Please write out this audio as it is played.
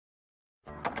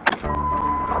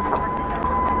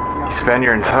You spend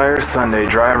your entire Sunday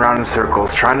driving around in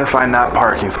circles trying to find that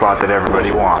parking spot that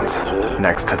everybody wants,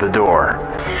 next to the door.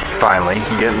 Finally,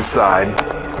 you get inside,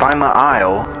 find the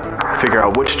aisle, figure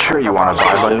out which chair you want to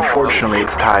buy, but unfortunately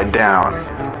it's tied down.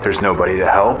 There's nobody to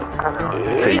help,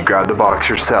 so you grab the box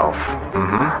yourself.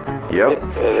 Yep,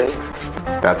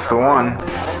 that's the one.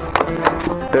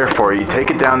 Therefore, you take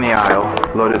it down the aisle,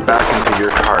 load it back into your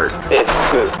cart.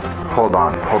 Hold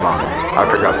on. I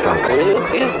forgot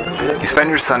something. You spend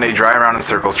your Sunday driving around in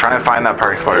circles trying to find that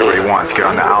parking spot everybody wants. Get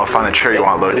on the aisle, find the chair you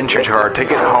want, load it into your car,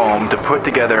 take it home to put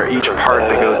together each part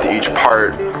that goes to each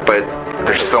part, but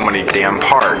there's so many damn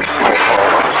parts.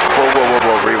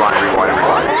 Whoa, rewind.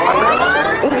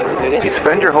 You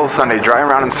spend your whole Sunday driving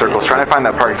around in circles trying to find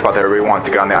that parking spot that everybody wants.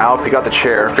 To get on the aisle, pick out the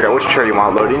chair, figure out which chair you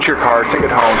want, load it into your car, take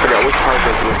it home, figure out which part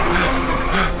goes with.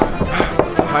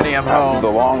 Honey, I'm home. After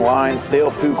the long line, stale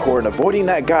food court, and avoiding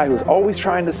that guy who's always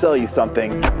trying to sell you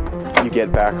something, you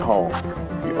get back home.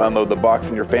 You unload the box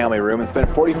in your family room and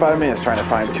spend 45 minutes trying to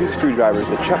find 2 screwdrivers,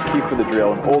 a chuck key for the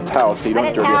drill, and old towel so you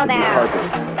don't dirty up the new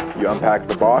carpet. You unpack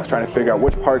the box trying to figure out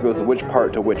which part goes to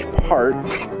which part,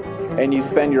 and you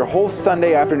spend your whole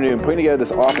Sunday afternoon putting together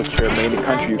this office chair made in a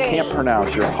country you can't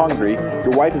pronounce. You're hungry,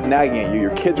 your wife is nagging at you,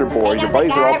 your kids are bored, your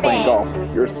buddies are all playing golf.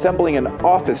 You're assembling an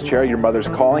office chair, your mother's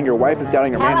calling, your wife is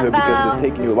doubting your manhood because it is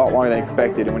taking you a lot longer than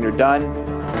expected, and when you're done,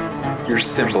 you're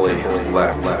simply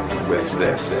left with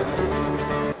this.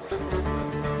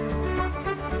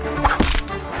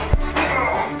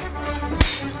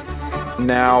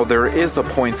 Now, there is a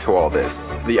point to all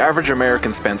this. The average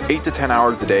American spends 8 to 10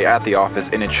 hours a day at the office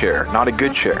in a chair, not a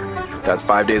good chair. That's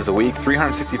 5 days a week,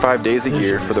 365 days a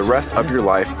year for the rest of your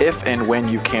life if and when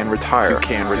you can retire.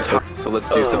 So let's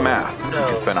do some math. You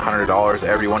can spend $100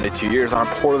 every 1 to 2 years on a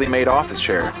poorly made office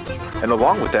chair. And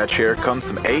along with that chair comes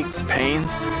some aches,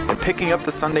 pains, and picking up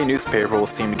the Sunday newspaper will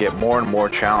seem to get more and more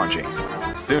challenging.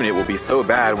 Soon it will be so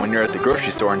bad when you're at the grocery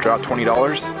store and drop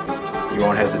 $20, you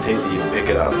won't hesitate to even pick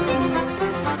it up.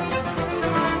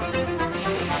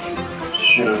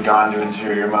 Should have gone to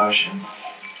Interior Motions.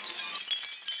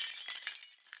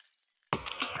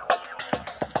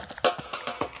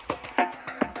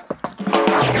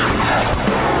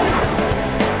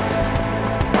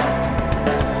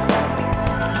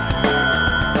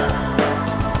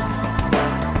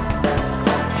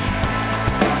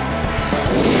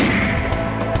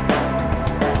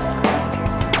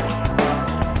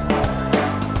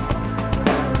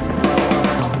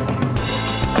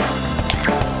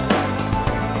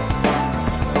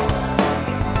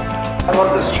 I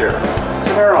love this chair. It's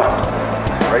an Aeron.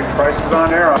 Great prices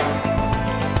on Aeron.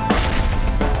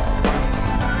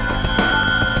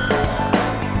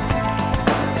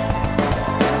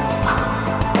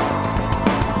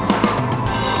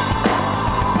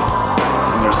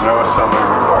 And there's no assembly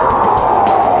required.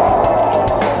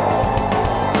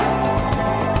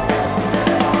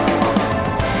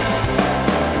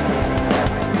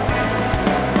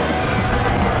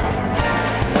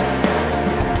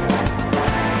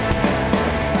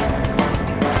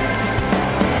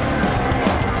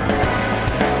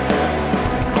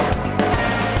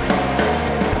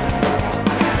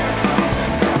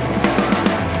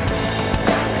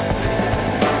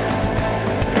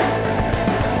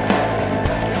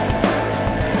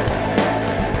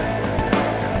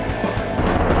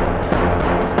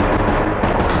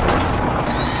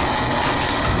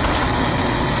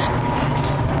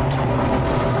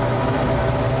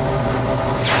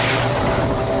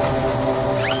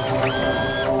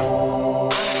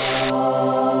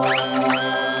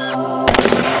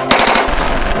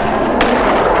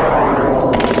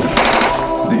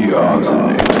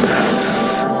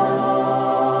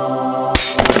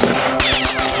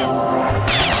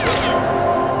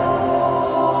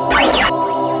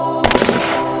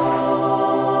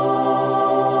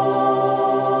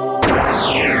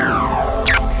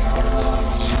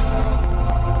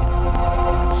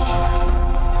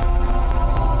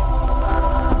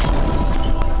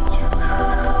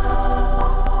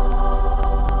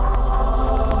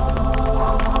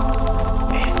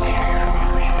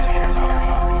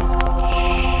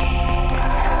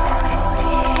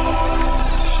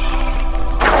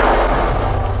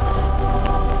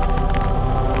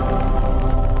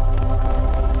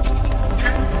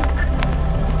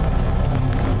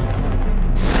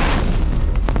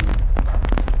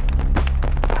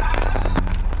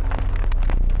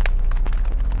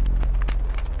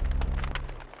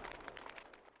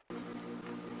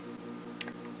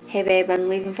 Hey babe, I'm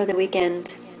leaving for the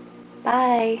weekend.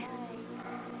 Bye.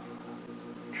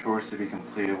 Chores to be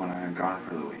completed when I am gone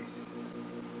for the week.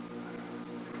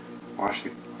 Wash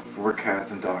the 4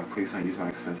 cats and dog, please don't use my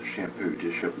expensive shampoo.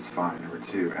 Dish soap is fine. Number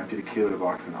 2, empty the kilo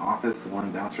box in the office, the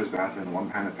one downstairs bathroom, the one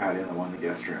behind the patio, and the one in the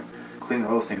guest room. Clean the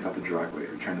oil stains off the driveway.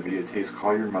 Return the videotapes.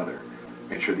 Call your mother.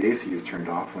 Make sure the AC is turned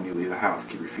off when you leave the house.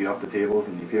 Keep your feet off the tables,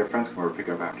 and if you have friends come over, pick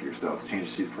up after yourselves. Change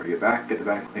the seats before you get back. Get the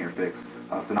back cleaner fixed.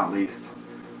 Last but not least,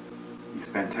 you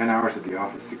spend 10 hours at the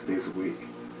office 6 days a week.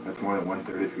 That's more than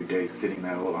 1/3 of your day sitting in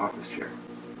that old office chair.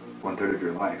 1/3 of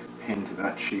your life pinned to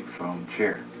that cheap foam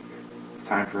chair. It's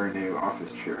time for a new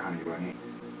office chair, honey bunny.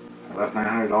 I left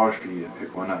 $900 for you to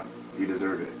pick one up. You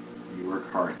deserve it. You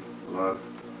work hard. Love,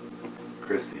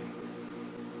 Chrissy.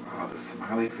 Wow, the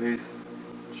smiley face.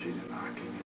 She did not give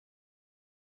me